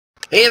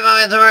Hey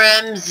everyone,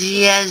 we're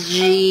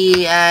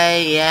MCSG.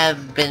 I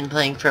have been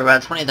playing for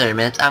about 20-30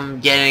 minutes. I'm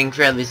getting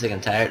fairly sick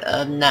and tired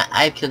of not.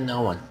 I've killed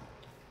no one.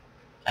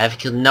 I've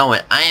killed no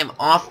one. I am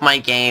off my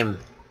game.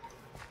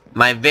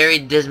 My very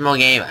dismal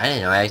game. I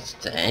didn't know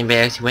anybody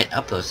actually went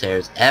up those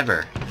stairs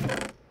ever.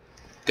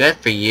 Good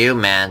for you,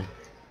 man.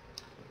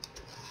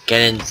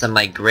 Getting some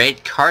like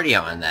great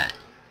cardio on that.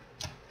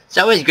 It's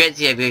always great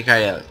to get good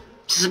cardio.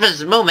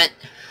 Just a moment.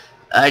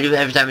 I do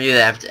every time I do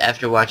that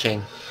after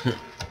watching.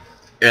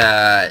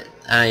 I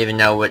don't even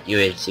know what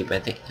UHC, but I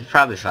think it's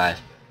probably 5.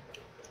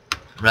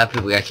 A lot of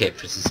people got kicked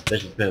for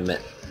suspicious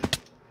movement.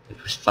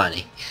 It was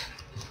funny.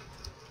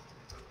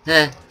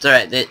 It's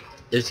alright. It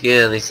was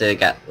good. At least they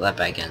got let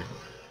back in.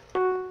 I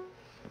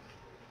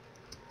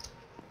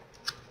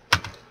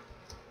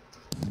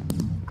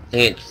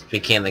think it just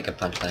became like a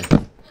punchline.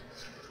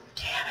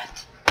 Damn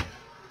it.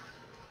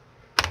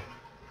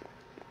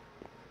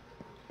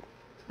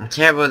 I'm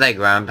terrible with that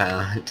ground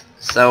pound.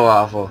 So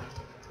awful.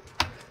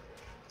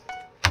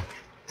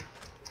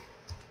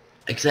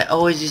 Because I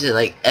always use it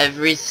like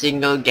every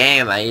single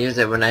game. I use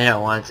it when I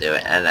don't want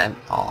to, and I'm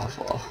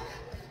awful.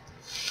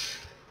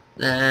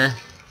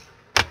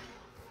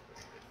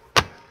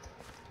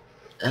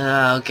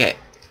 Okay.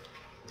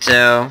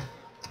 So,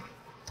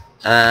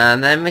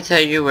 let me tell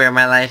you where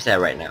my life's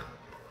at right now.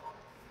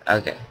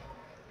 Okay.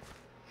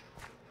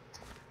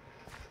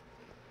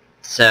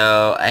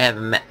 So, I have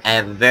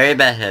a very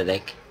bad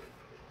headache.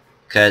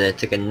 Because I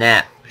took a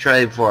nap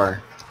shortly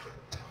before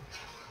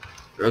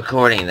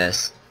recording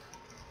this.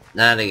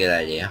 Not a good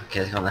idea.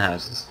 Okay, let's go in the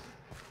houses.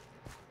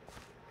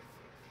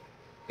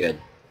 Good.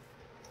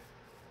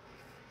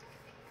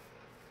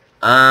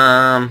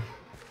 On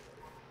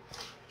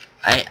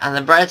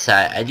the bright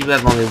side, I do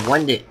have only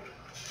one day.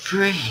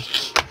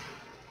 Freak.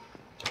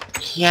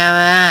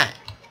 Yeah,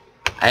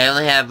 I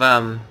only have,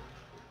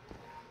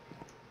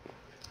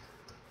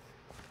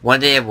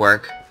 one day of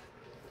work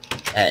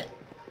at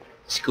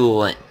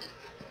school, and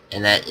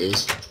that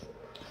is,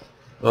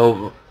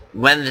 well,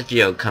 when this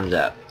video comes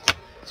out.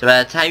 So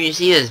by the time you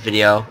see this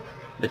video,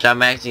 which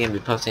I'm actually going to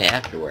be posting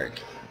after work,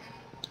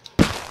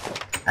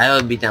 I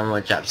will be done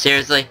with job.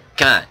 Seriously?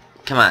 Come on.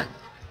 Come on.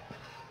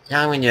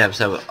 Now I'm going to do an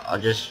episode, I'll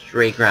just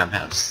straight ground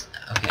pounds.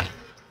 Okay.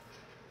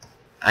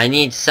 I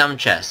need some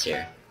chest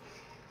here.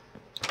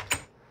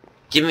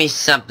 Give me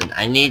something.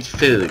 I need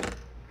food.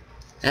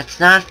 That's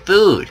not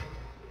food.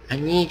 I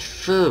need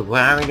food.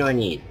 What armor do I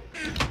need?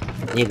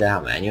 I need the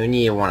helmet. I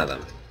need one of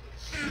them.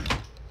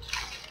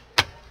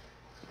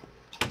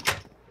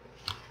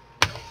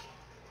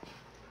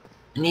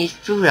 I need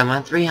food. I'm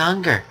on 3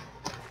 hunger.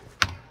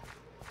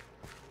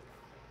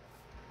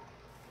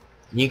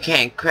 You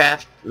can't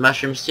craft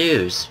mushroom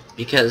stews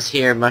because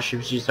here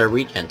mushroom stews are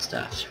regen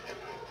stuff.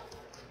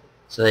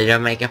 So they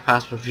don't make it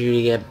possible for you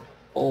to get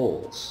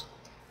bowls.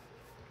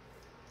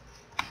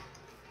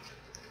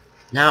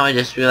 Now I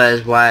just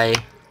realized why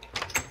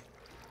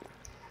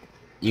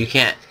you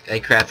can't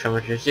like craft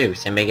mushroom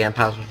stews. They make it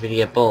impossible for you to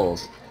get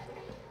bowls.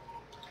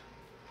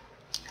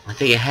 I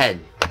think ahead.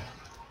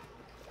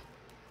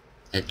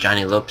 That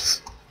Johnny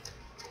Lopes.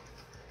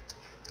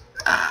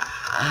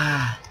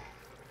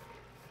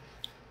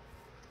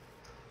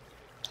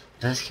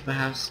 Did I skip my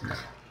house? No.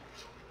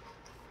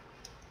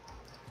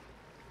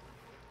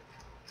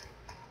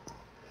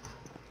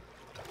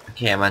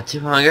 Okay, I'm on 2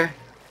 hunger.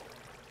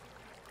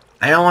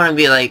 I don't want to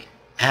be like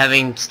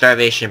having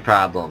starvation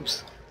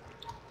problems.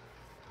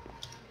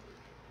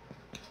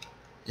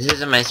 This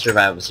isn't my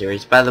survival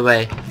series, by the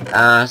way.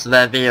 So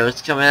that video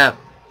is coming up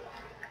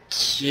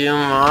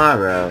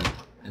tomorrow.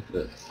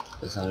 If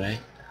that's alright.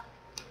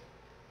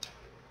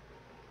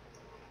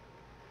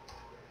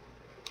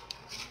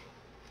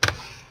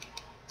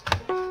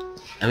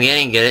 I'm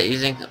getting good at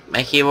using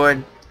my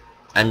keyboard.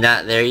 I'm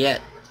not there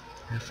yet.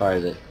 How far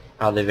is it?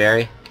 Probably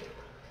very.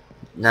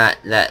 Not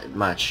that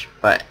much,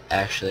 but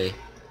actually.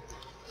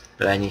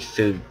 But I need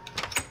food.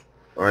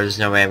 Or there's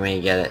no way I'm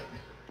gonna get it.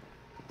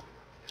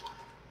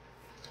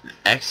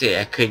 Actually,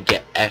 I could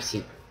get,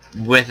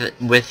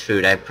 with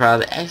food, I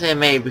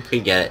maybe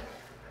could get it.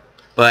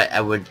 But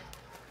I would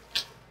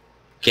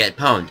get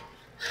pwned.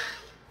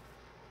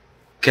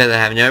 Because I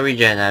have no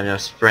regen, I have no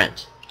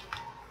sprint.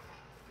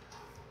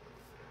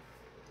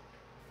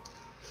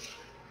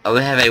 All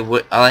I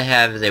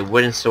have is a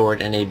wooden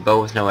sword and a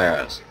bow with no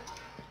arrows.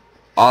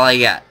 All I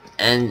got.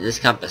 And this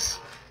compass.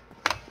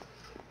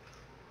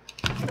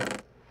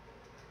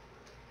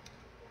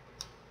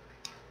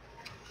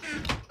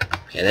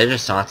 Okay, that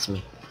just taunts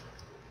me.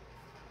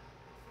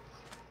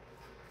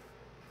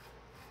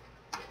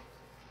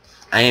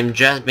 I am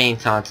just being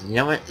taunted. You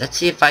know what? Let's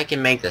see if I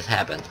can make this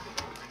happen.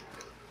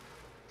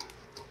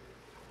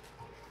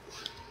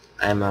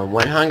 I'm on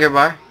 1 hunger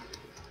bar.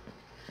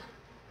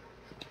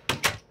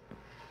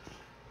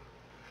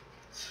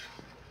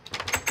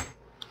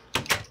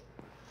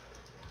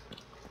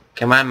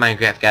 Come on,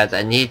 Minecraft guys,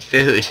 I need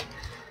food.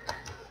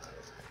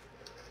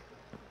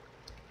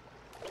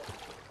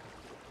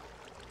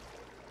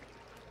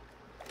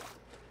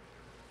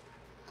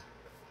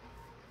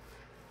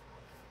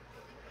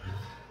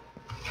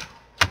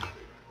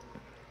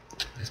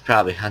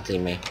 probably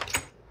hunting me.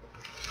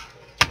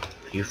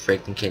 Are you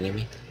freaking kidding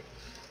me?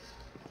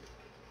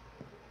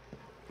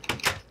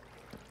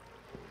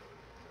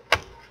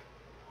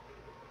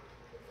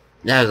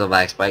 That was a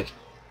lag spike.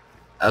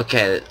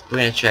 Okay, we're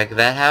gonna check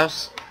that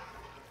house.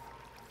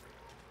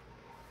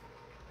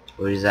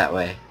 What is that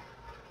way?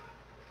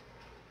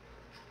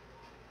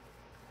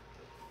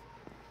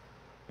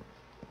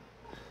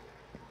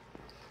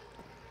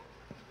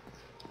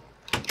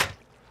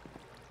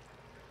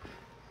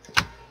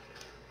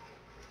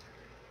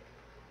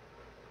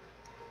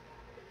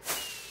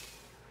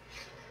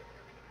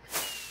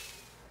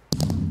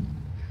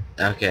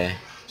 Okay.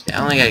 I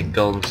only got a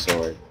golden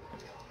sword.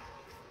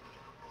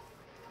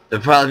 The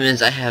problem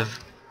is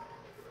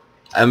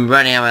I'm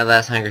running out my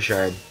last hunger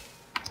shard.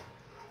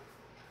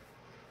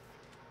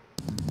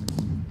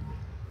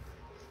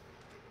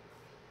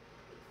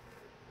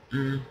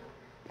 This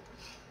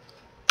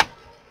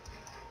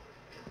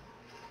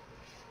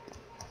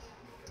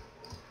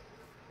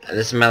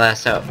is my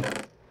last hope.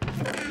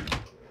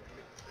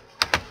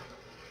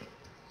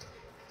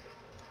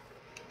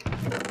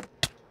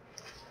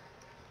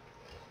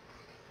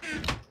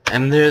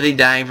 I'm literally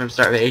dying from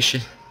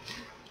starvation.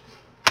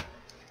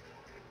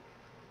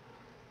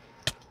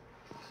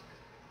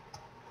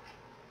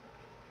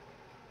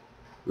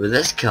 Will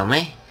this kill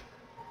me?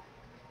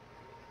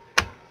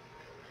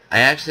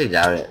 I actually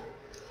doubt it.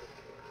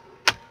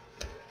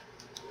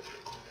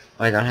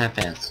 Oh, I don't have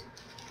pants.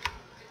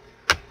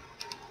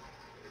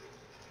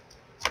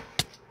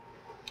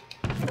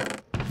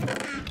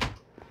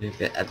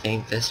 I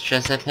think this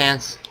chest has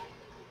pants.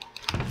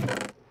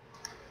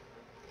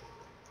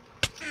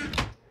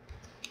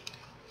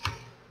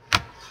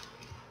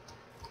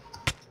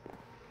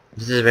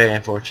 This is very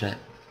unfortunate.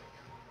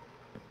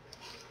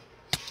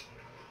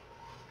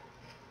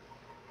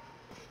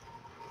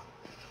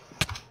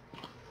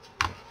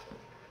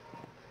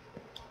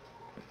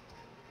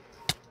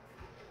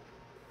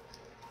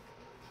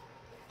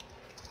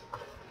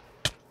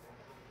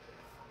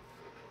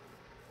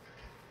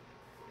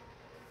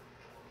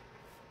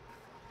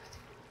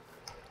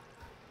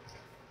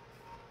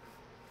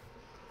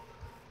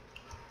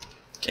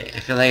 Okay, I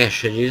feel like I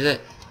should use it.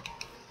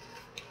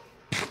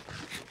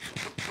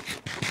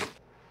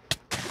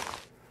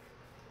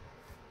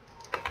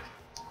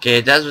 Okay,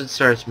 it does with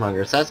sword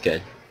smuggler, so that's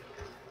good.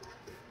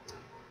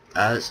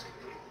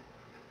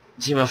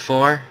 Team of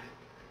 4.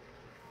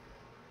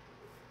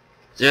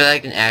 Is there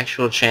like an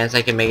actual chance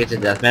I can make it to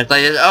deathmatch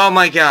like this? Oh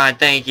my god,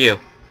 thank you.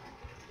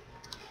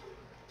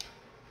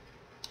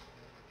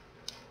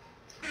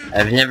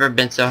 I've never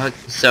been so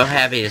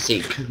happy to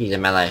see cookies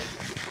in my life.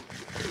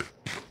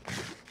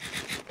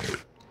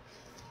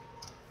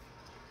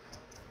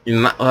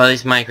 Well, at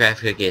least Minecraft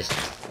cookies.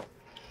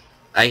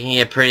 I can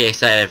get pretty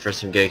excited for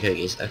some good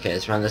cookies. Okay,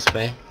 let's run this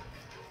way.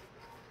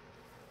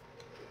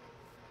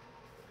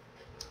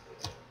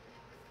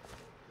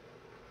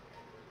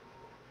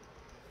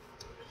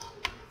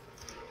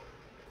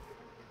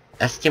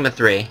 That's team of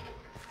 3.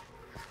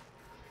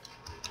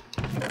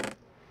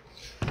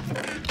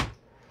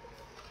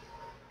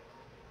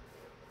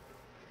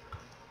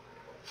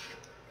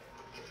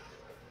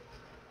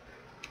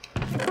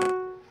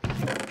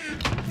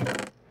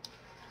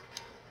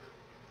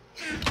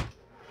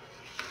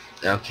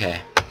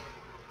 Okay.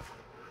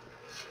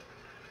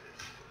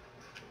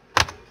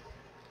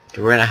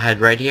 We're gonna hide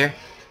right here.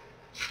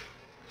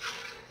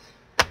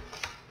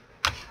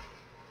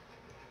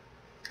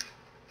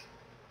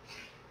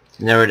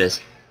 And there it is.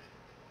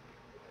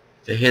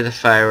 If I hear the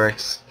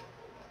fireworks,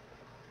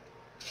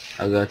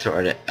 I'll go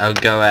toward it. I'll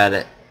go at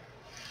it.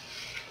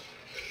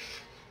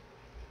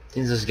 I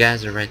think those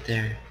guys are right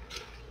there.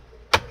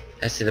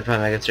 I see the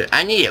problem.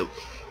 I need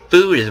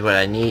food is what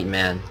I need,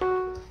 man.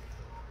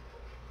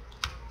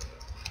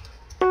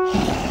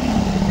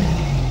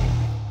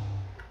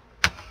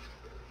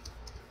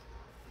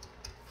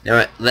 You know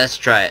what? Let's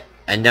try it.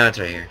 I know it's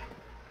right here.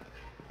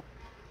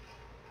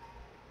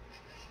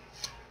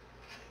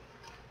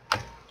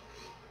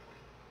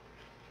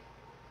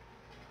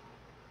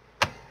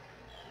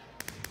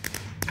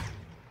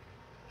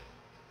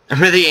 I'm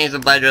really getting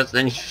supply drops.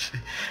 Then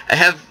I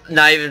have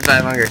not even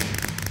 5 hunger.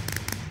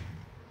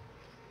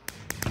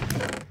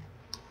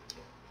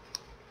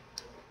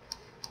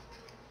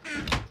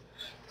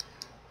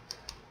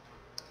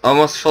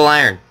 Almost full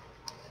iron.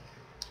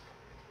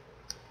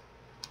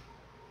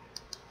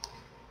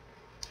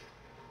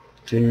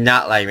 Do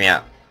not light me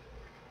out.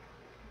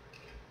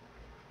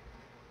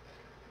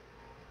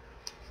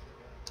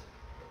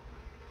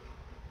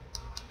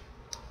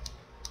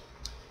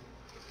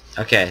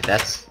 Okay,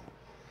 that's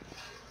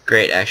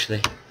great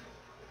actually.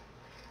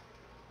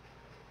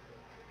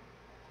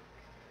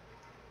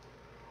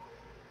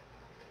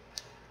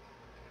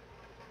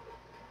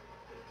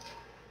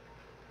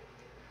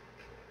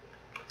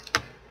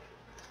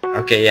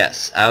 Okay,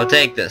 yes, I will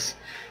take this.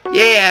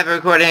 Yeah, I have a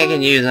recording I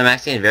can use. I'm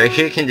actually in very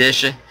good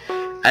condition.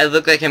 I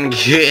look like I'm in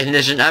good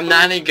condition. I'm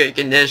not in good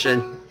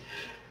condition.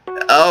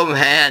 Oh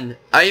man,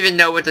 I don't even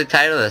know what to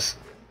title this.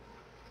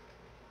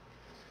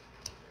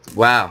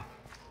 Wow.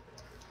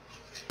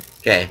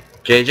 Okay,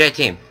 JJ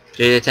team.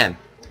 JJ 10.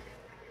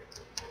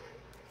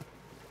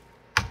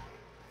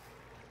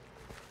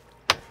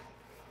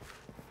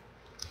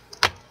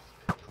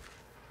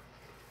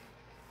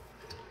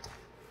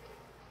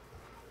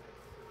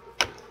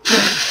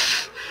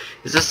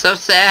 This is so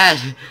sad.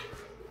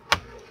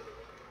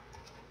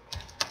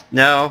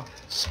 No,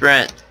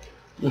 sprint.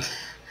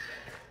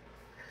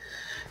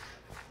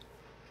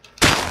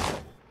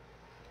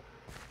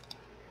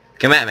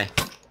 Come at me.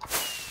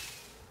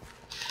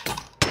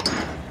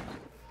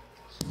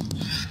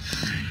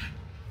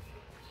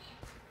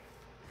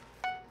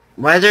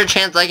 Why is there a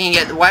chance I can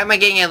get... Why am I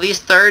getting at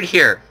least third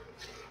here?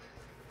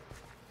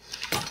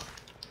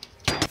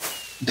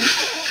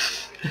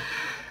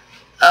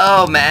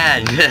 Oh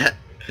man.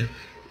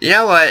 You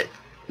know what?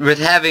 With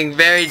having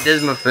very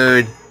dismal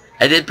food,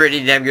 I did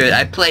pretty damn good.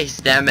 I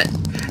placed, damn it.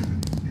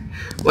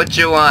 What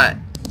you want?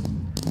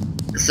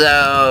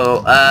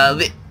 So,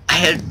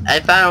 I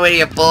found a way to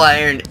get full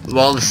iron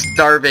while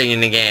starving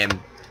in the game.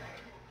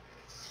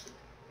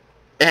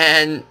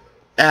 And,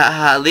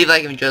 leave a like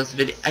if you enjoyed this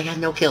video. I got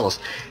no kills.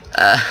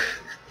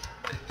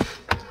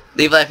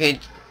 Leave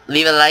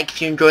a like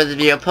if you enjoyed the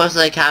video. Post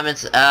in the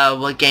comments,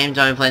 what games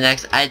do I play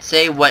next. I'd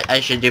say what I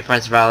should do for my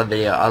survival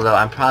video, although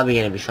I'm probably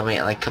going to be filming it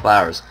in like a couple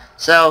hours.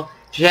 So,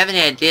 if you have any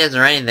ideas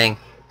or anything,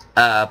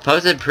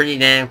 post it pretty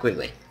damn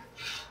quickly.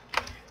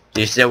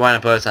 Do you still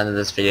want to post under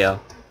this video?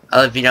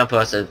 Although if you don't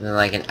post it in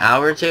like an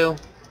hour or two,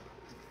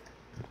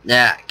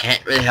 yeah,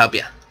 can't really help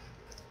you.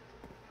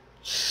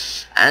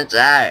 I'm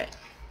sorry.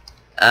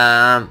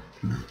 I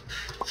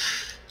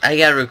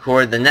gotta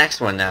record the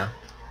next one now.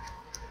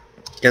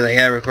 Because I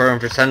gotta record them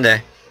for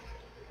Sunday.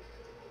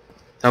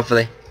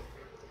 Hopefully.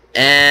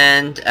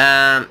 And,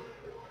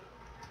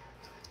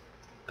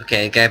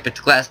 okay, gotta put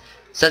the class.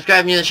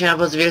 Subscribe to the channel,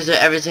 post videos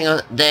every single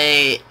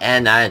day,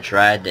 and I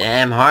try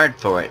damn hard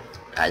for it.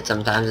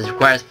 Sometimes it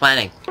requires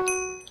planning.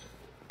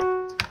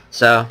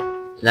 So,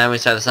 now we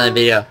start the Sunday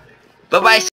video. Bye-bye!